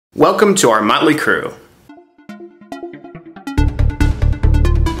Welcome to our Motley crew.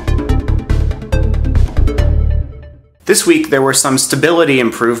 This week there were some stability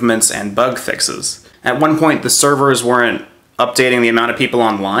improvements and bug fixes. At one point the servers weren't updating the amount of people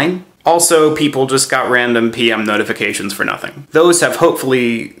online. Also, people just got random PM notifications for nothing. Those have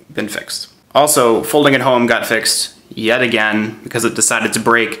hopefully been fixed. Also, folding at home got fixed yet again because it decided to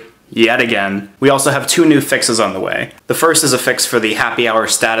break yet again. We also have two new fixes on the way. The first is a fix for the happy hour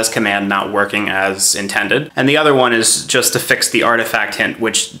status command not working as intended, and the other one is just to fix the artifact hint,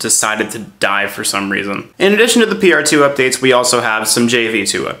 which decided to die for some reason. In addition to the PR2 updates, we also have some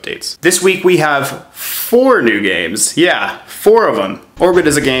JV2 updates. This week we have 4 new games. Yeah, 4 of them. Orbit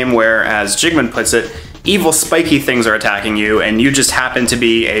is a game where, as Jigman puts it, evil spiky things are attacking you, and you just happen to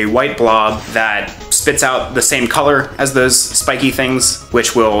be a white blob that spits out the same color as those spiky things,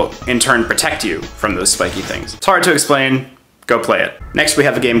 which will in turn protect you from those spiky things. It's hard to explain, go play it. Next we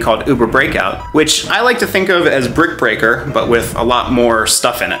have a game called Uber Breakout, which I like to think of as Brick Breaker, but with a lot more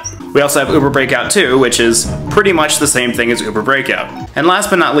stuff in it. We also have Uber Breakout 2, which is pretty much the same thing as Uber Breakout. And last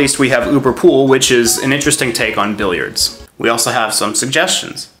but not least, we have Uber Pool, which is an interesting take on billiards. We also have some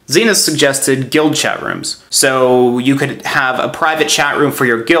suggestions. Xena suggested guild chat rooms, so you could have a private chat room for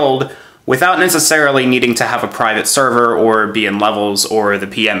your guild without necessarily needing to have a private server or be in levels or the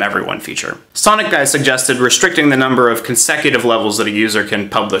PM everyone feature. Sonic Guy suggested restricting the number of consecutive levels that a user can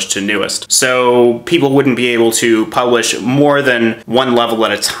publish to newest, so people wouldn't be able to publish more than one level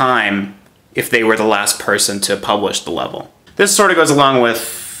at a time if they were the last person to publish the level. This sort of goes along with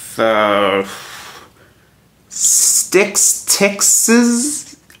Stix's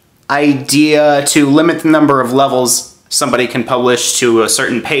idea to limit the number of levels somebody can publish to a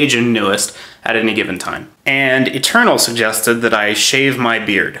certain page in newest at any given time. And Eternal suggested that I shave my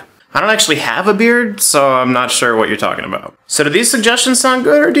beard. I don't actually have a beard, so I'm not sure what you're talking about. So do these suggestions sound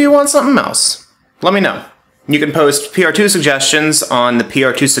good, or do you want something else? Let me know. You can post PR2 suggestions on the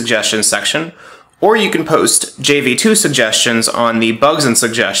PR2 suggestions section, or you can post JV2 suggestions on the Bugs and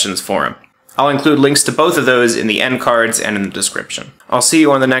Suggestions forum. I'll include links to both of those in the end cards and in the description. I'll see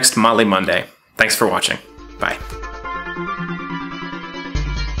you on the next Motley Monday. Thanks for watching. Bye.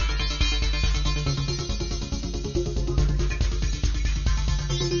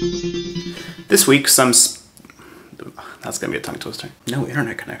 This week that's gonna be a tongue twister. No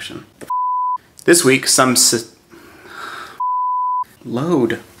internet connection. This week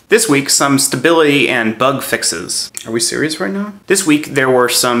load. This week, some stability and bug fixes. Are we serious right now? This week, there were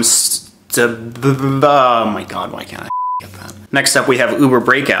some oh my god, why can't I get that? Next up, we have Uber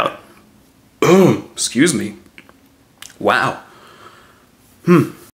Breakout. Excuse me. Wow.